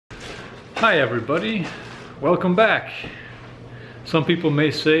Hi everybody, welcome back. Some people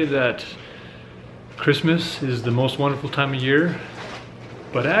may say that Christmas is the most wonderful time of year,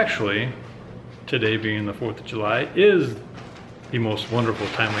 but actually, today being the 4th of July is the most wonderful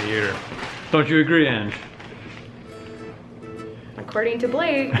time of year. Don't you agree, Ange? According to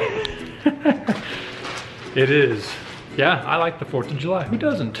Blake. It is. Yeah, I like the 4th of July. Who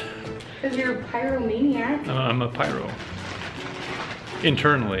doesn't? Because you're a pyromaniac. I'm a pyro.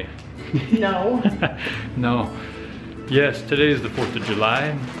 Internally. No. No. Yes, today is the 4th of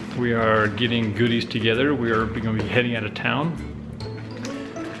July. We are getting goodies together. We are going to be heading out of town.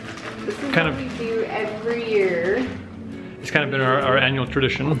 This is what we do every year. It's kind of been our annual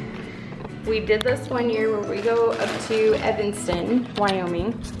tradition. We did this one year where we go up to Evanston,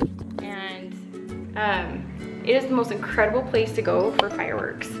 Wyoming. And it is the most incredible place to go for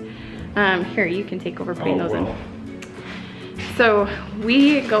fireworks. Here, you can take over putting those in. So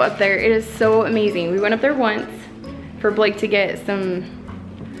we go up there. It is so amazing. We went up there once for Blake to get some,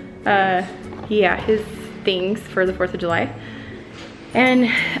 his things for the 4th of July. And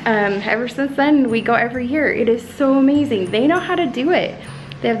ever since then, we go every year. It is so amazing. They know how to do it.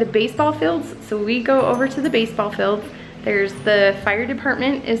 They have the baseball fields, so we go over to the baseball fields. There's the fire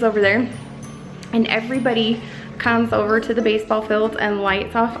department is over there, and everybody comes over to the baseball fields and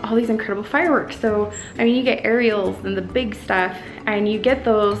lights off all these incredible fireworks. So, I mean, you get aerials and the big stuff, and you get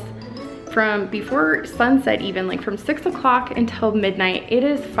those from before sunset even, like from 6 o'clock until midnight. It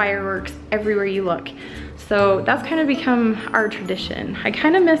is fireworks everywhere you look. So that's kind of become our tradition. I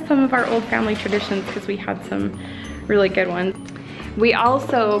kind of miss some of our old family traditions because we had some really good ones. We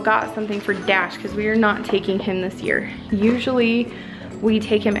also got something for Dash because we are not taking him this year. Usually we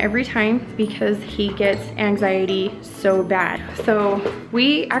take him every time because he gets anxiety so bad. So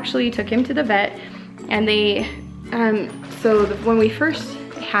we actually took him to the vet, and when we first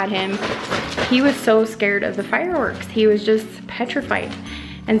had him, he was so scared of the fireworks. He was just petrified.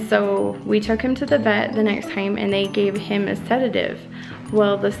 And so we took him to the vet the next time, and they gave him a sedative.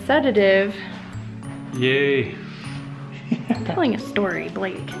 Well, the sedative... Yay. I'm telling a story,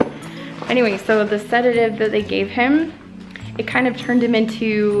 Blake. Anyway, so the sedative that they gave him, it kind of turned him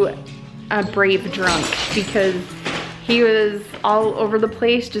into a brave drunk because he was all over the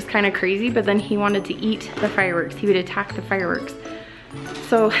place, just kind of crazy, but then he wanted to eat the fireworks. He would attack the fireworks.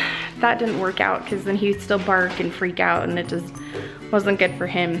 So that didn't work out because then he would still bark and freak out, and it just wasn't good for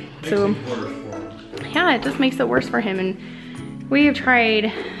him. So yeah, it just makes it worse for him. And we have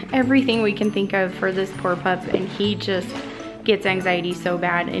tried everything we can think of for this poor pup, and he just gets anxiety so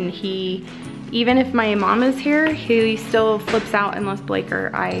bad. And he, even if my mom is here, he still flips out unless Blake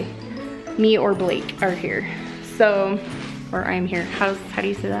or me or Blake are here. So, or I'm here. How do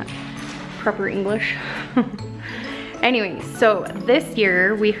you say that? Proper English. Anyway, so this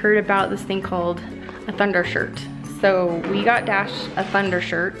year we heard about this thing called a thunder shirt. So we got Dash a thunder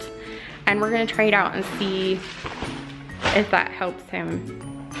shirt, and we're gonna try it out and see if that helps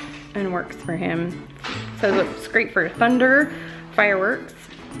him and works for him. So it's great for thunder, fireworks,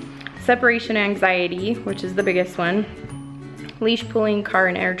 separation anxiety, which is the biggest one, leash pulling, car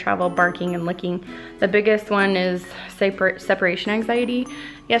and air travel, barking and licking. The biggest one is separation anxiety.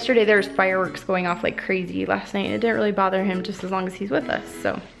 Yesterday there was fireworks going off like crazy. Last night it didn't really bother him, just as long as he's with us.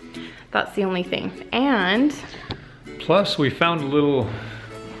 So that's the only thing. And plus we found a little,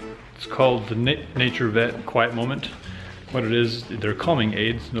 it's called the Nature Vet Quiet Moment. What it is, they're calming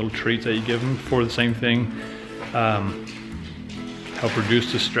aids, little treats that you give them for the same thing. Help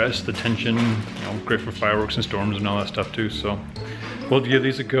reduce the stress, the tension, great for fireworks and storms and all that stuff too. So we'll give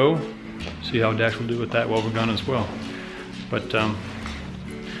these a go, see how Dash will do with that while we're gone as well. But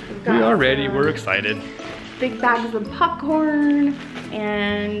we are ready, we're excited. Big bags of popcorn,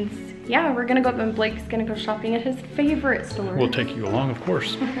 and yeah, we're gonna go up, and Blake's gonna go shopping at his favorite store. We'll take you along, of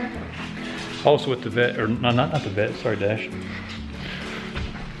course. Also at the vet, or not the vet, sorry Dash.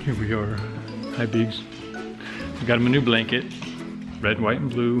 Here we are. Hi Biggs. We got him a new blanket. Red, white, and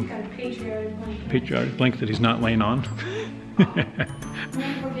blue. Got a patriotic blanket. Patriotic blanket that he's not laying on. Don't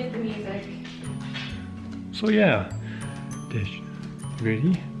forget the music. So yeah. Dash,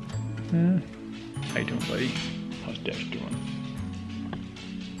 ready? How you doing, buddy? How's Dash doing?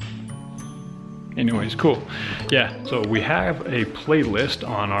 Anyways, cool. Yeah, so we have a playlist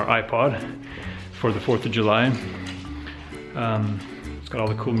on our iPod for the 4th of July. It's got all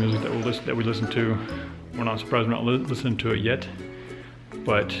the cool music that we listen to. We're not surprised we're not listening to it yet,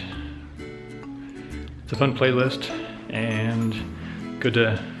 but it's a fun playlist and good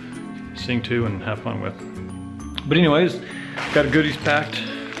to sing to and have fun with. But anyways, got goodies packed,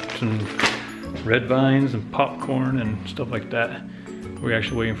 some red vines and popcorn and stuff like that. We're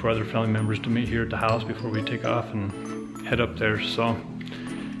actually waiting for other family members to meet here at the house before we take off and head up there, so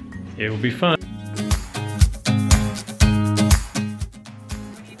it will be fun.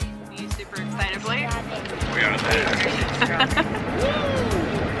 Are you super excited, Blake? We are there.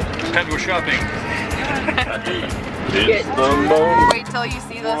 Time to go shopping. Wait till you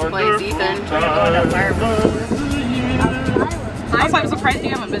see this place, Ethan. I'm surprised you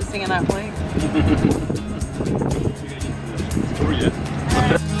haven't been singing that play. Oh yeah.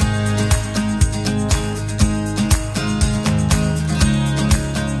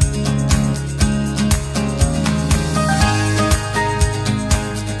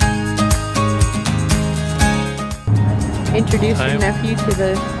 Introduce your nephew to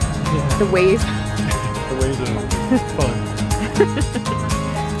the ways. The ways of fun.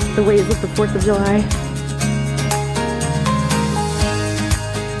 The ways of the 4th of July.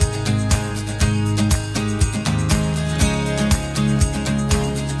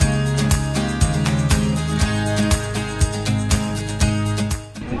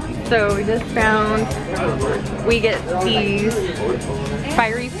 So we just found we get these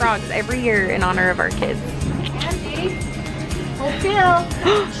fiery frogs every year in honor of our kids.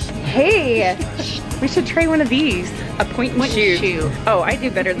 Hey, we should try one of these. A point and shoot. Oh, I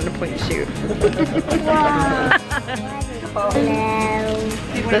do better than a point and shoot.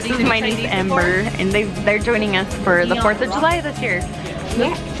 This is my niece Ember, and they're joining us for the 4th of July this year.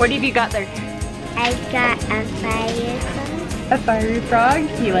 Yeah. What have you got there? I got a fire frog. A fiery frog?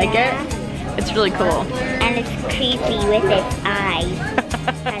 You like it? It's really cool. And it's creepy with its eyes.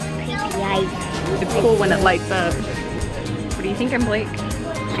 It has creepy eyes. It's cool when it lights up. What do you think, Blake?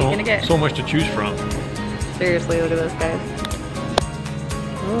 What are you gonna get? So much to choose from. Seriously, look at those guys.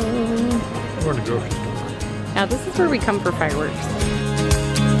 We're in the grocery store. Now this is where we come for fireworks.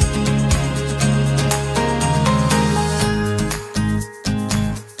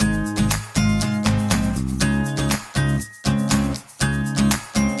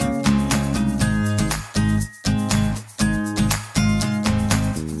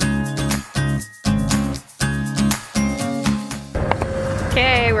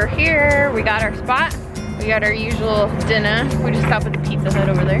 Okay, we're here. We got our spot. We got our usual dinner. We just stopped at the Pizza Hut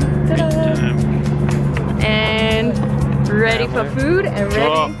over there. And ready for food and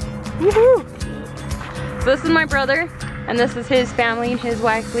ready. Woohoo! So this is my brother, and this is his family and his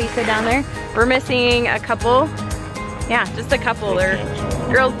wife Lisa down there. We're missing a couple. Yeah, just a couple. They're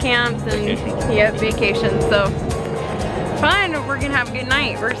girls camps and vacations. So fun. We're gonna have a good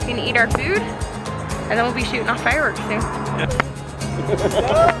night. We're just gonna eat our food, and then we'll be shooting off fireworks soon. Yeah.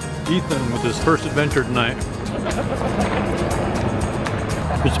 Ethan with his first adventure tonight.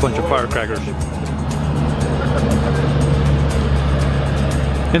 Just a bunch of firecrackers.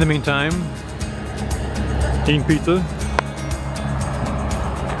 In the meantime, eating pizza.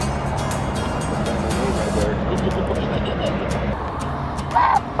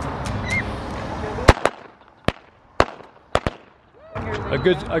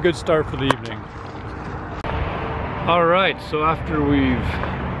 A good start for the evening. All right, so after we've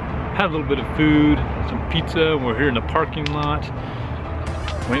had a little bit of food, some pizza, we're here in the parking lot,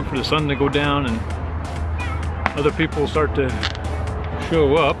 waiting for the sun to go down and other people start to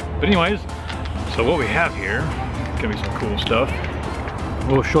show up. But anyways, so what we have here, gonna be some cool stuff.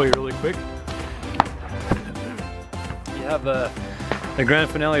 We'll show you really quick. You have the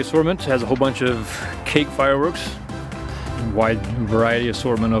grand finale assortment. It has a whole bunch of cake fireworks. Wide variety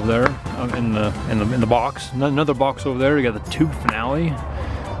assortment over there in the box. Another box over there, you got the tube finale.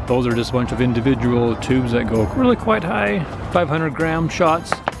 Those are just a bunch of individual tubes that go really quite high, 500-gram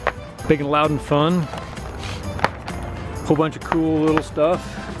shots, big and loud and fun. Whole bunch of cool little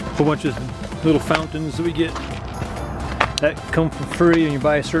stuff. Whole bunch of little fountains that we get that come for free, and you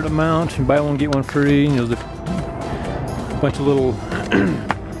buy a certain amount, you buy one get one free. And there's a bunch of little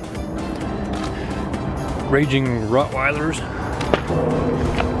raging Rottweilers.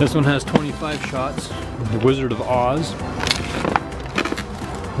 This one has 25 shots. The Wizard of Oz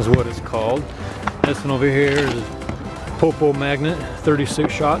is what it's called. This one over here is Popo Magnet,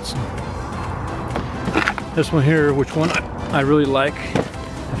 36 shots. This one here, which one I really like,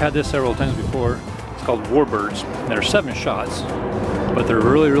 I've had this several times before. It's called Warbirds. They're 7 shots, but they're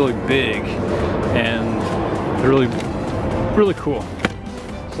really big and they're really cool.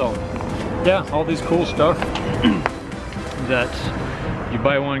 So yeah, all these cool stuff that you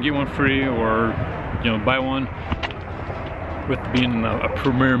buy one get one free, or you know, buy one with being a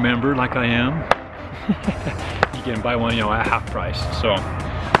premier member like I am. You can buy one, you know, at half price. So,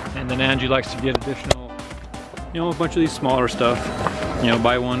 and then Angie likes to get additional, you know, a bunch of these smaller stuff. You know,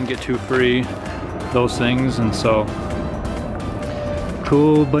 buy one get 2 free, those things. And so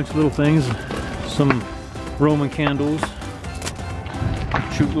cool bunch of little things. Some Roman candles.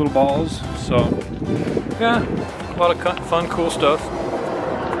 Shoot little balls. So yeah, a lot of fun, cool stuff.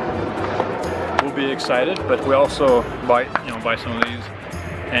 We'll be excited, but we also buy some of these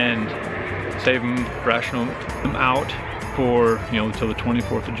and save them, ration them out for until the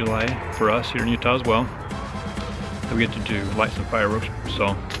 24th of July for us here in Utah as well. So we get to light some fireworks.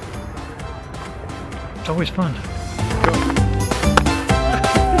 So it's always fun. Go.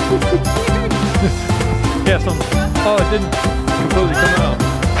 Yeah, oh, it didn't completely come out.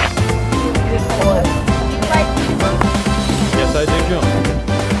 Yes, I did jump.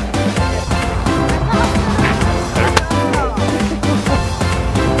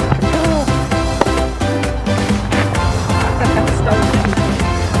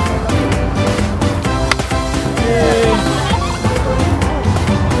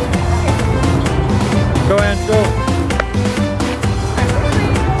 Go, Ange, go.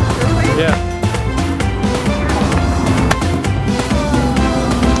 Yeah.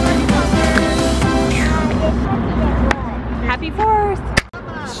 Happy 4th.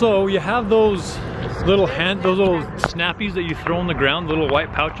 So you have those little snappies that you throw on the ground, little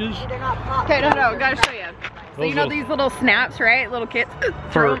white pouches. Okay, no, gotta show you. So you know these little snaps, right? Little kids.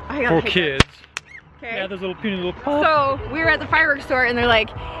 For kids. Okay. Yeah, those little puny little pop. So we were at the fireworks store and they're like,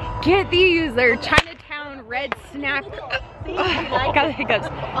 get these. They're Chinatown red snap. I got the hiccups.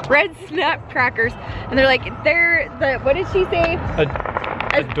 Red snap crackers. And they're like, they're the, what did she say?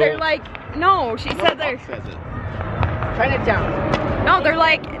 They're like, no, she said they're Chinatown. No, they're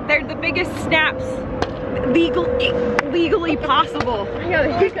like, they're the biggest snaps legally possible. I got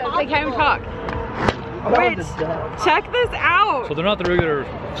the hiccups. I can't even talk. Wait, check this out. So they're not the regular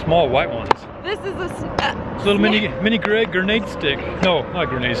small white ones. This is a little mini grenade stick. No, not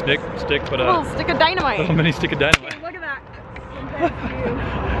grenade stick, but a little stick of dynamite. Little mini stick of dynamite. Look at that.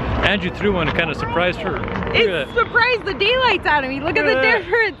 Andrew threw one and kind of surprised her. It surprised the daylights out of me. Look at the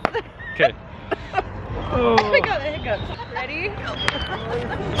difference. Okay. Oh. I got the hiccups. Ready?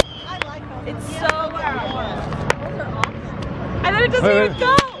 I like them. It's so loud. Those are awesome. And then it doesn't even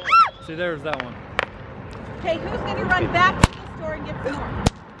go. See, there's that one. Okay, who's going to run back to the store and get some more?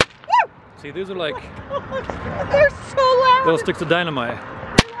 See, these are like they're so loud. little sticks of dynamite.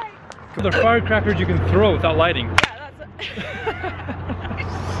 They're firecrackers you can throw without lighting. Yeah,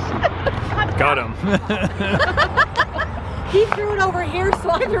 that's Got him. He threw it over here,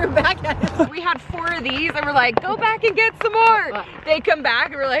 so I threw it back at him. We had 4 of these and we're like, go back and get some more. They come back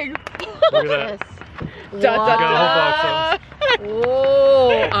and we're like, look at that. Da, da, da.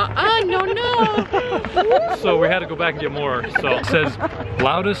 Oh, no. So we had to go back and get more. So it says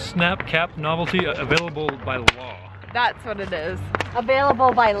loudest snap cap novelty available by law. That's what it is.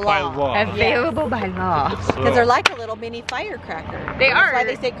 Available by law. By law. Available by law. Because they're like a little mini firecracker. They are. That's why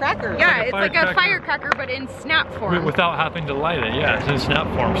they say crackers. Yeah, it's like a firecracker, but in snap form. Without having to light it, yeah, it's in snap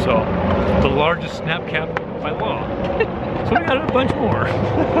form. So the largest snap cap by law. So we got a bunch more.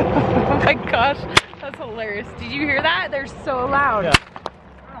 Oh my gosh, that's hilarious. Did you hear that? They're so loud.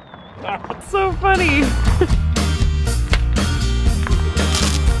 Yeah. It's so funny.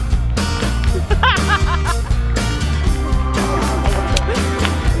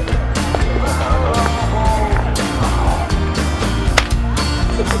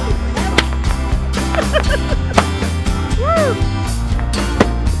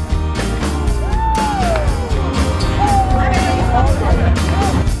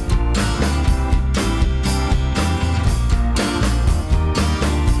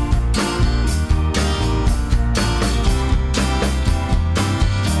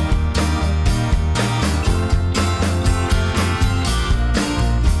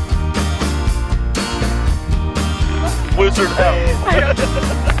 Wizard out.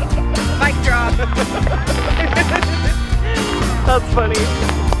 Mic drop. That's funny.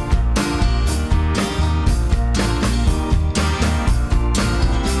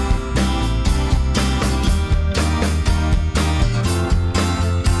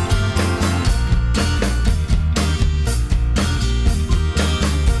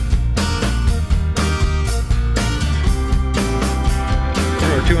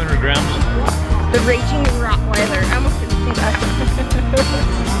 Or 200 grams. The raging Rottweiler. I almost didn't see that.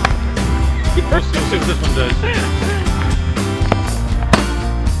 Let's see what this one does.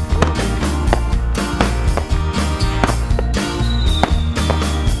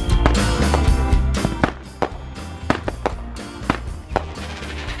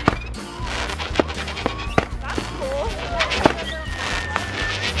 That's cool.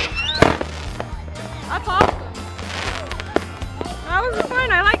 That's awesome. That was fun.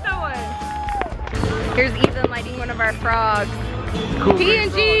 I like that one. Here's Ethan lighting one of our frogs. Cool.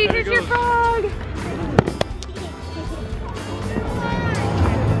 PNG, here's your frog.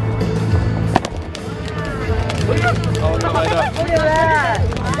 Oh no, I know. Look at that.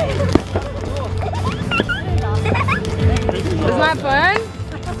 Isn't that fun?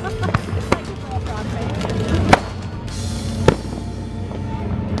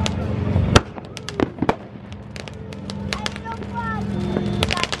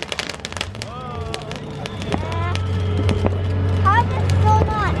 How is it still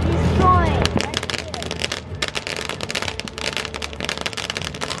not destroying?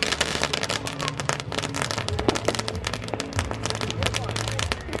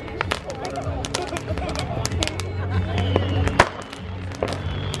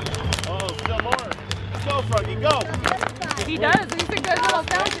 Oh, still more. Go, Froggy, go. He does. He's a good little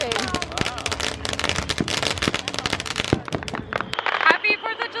fountain. Happy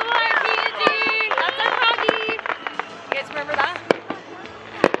 4th of July, PNG. That's our froggy. You guys remember that?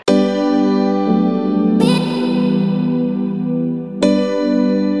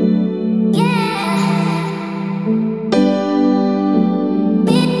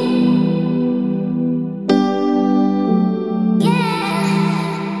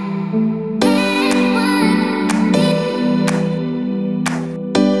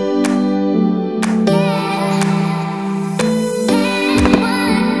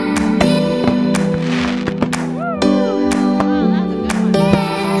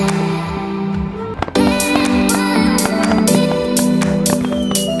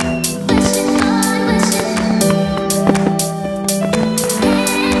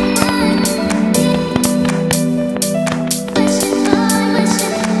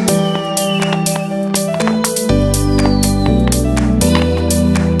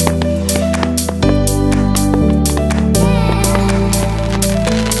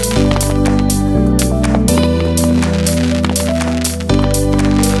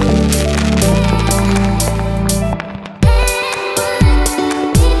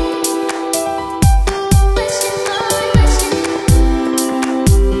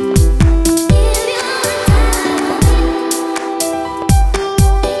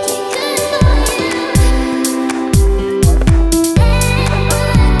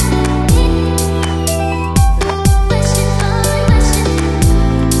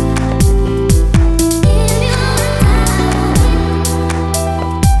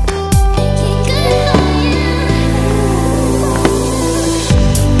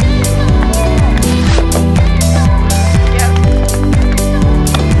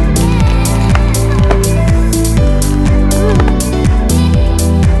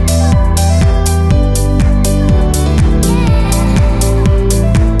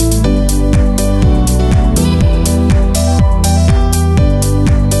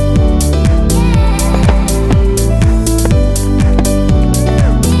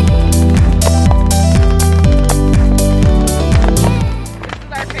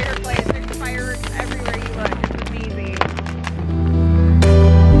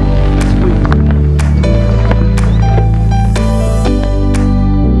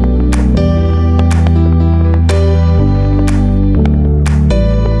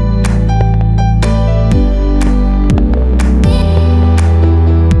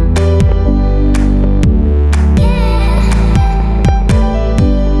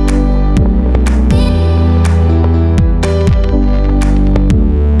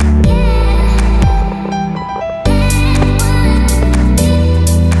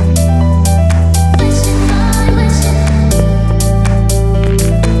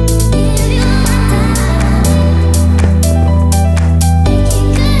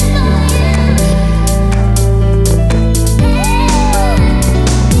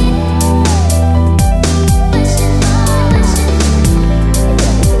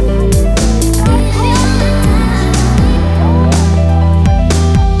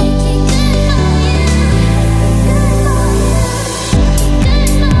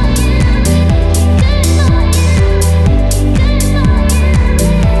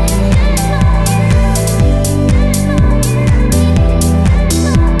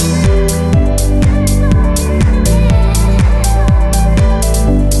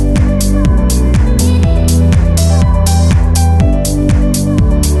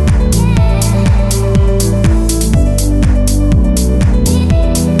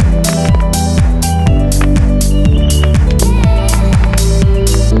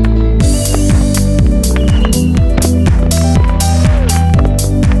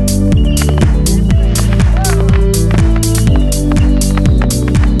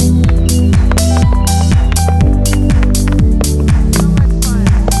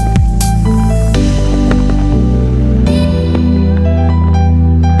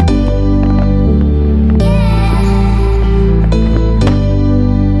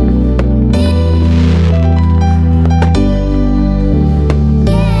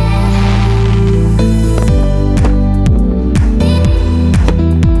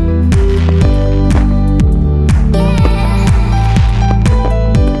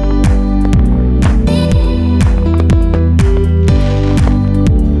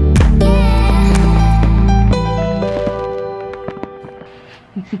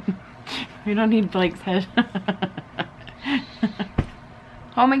 We don't need Blake's head.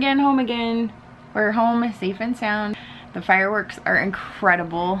 Home again, home again. We're home, safe and sound. The fireworks are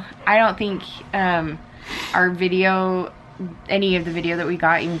incredible. I don't think our video, any of the video that we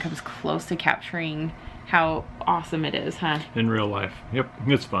got even comes close to capturing how awesome it is, huh? In real life. Yep,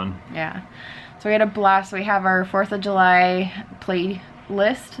 it's fun. Yeah. So we had a blast. We have our 4th of July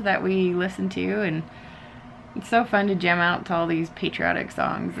playlist that we listen to, and it's so fun to jam out to all these patriotic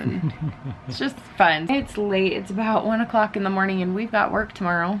songs, and it's just fun. It's late. It's about 1 o'clock in the morning, and we've got work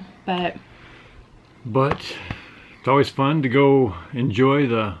tomorrow, but it's always fun to go enjoy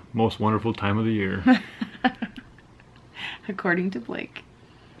the most wonderful time of the year. According to Blake,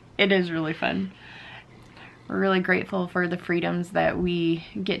 it is really fun. We're really grateful for the freedoms that we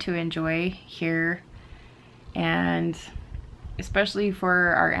get to enjoy here, and especially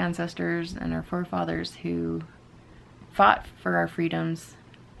for our ancestors and our forefathers who fought for our freedoms,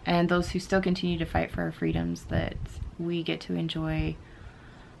 and those who still continue to fight for our freedoms, that we get to enjoy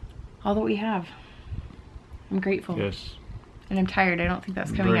all that we have. I'm grateful. Yes. And I'm tired. I don't think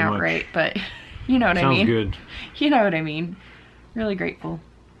that's coming Very out much. right, but you know what I mean. Sounds good. You know what I mean. Really grateful.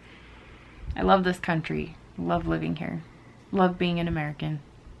 I love this country. Love living here. Love being an American.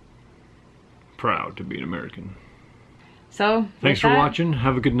 Proud to be an American. So, Thanks for watching.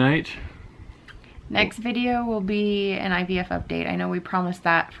 Have a good night. Next video will be an IVF update. I know we promised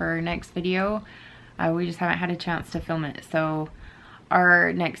that for our next video. We just haven't had a chance to film it. So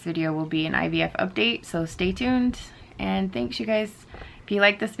our next video will be an IVF update. So stay tuned. And thanks, you guys. If you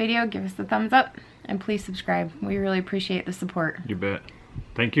like this video, give us a thumbs up. And please subscribe. We really appreciate the support. You bet.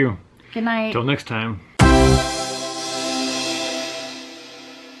 Thank you. Good night. Till next time.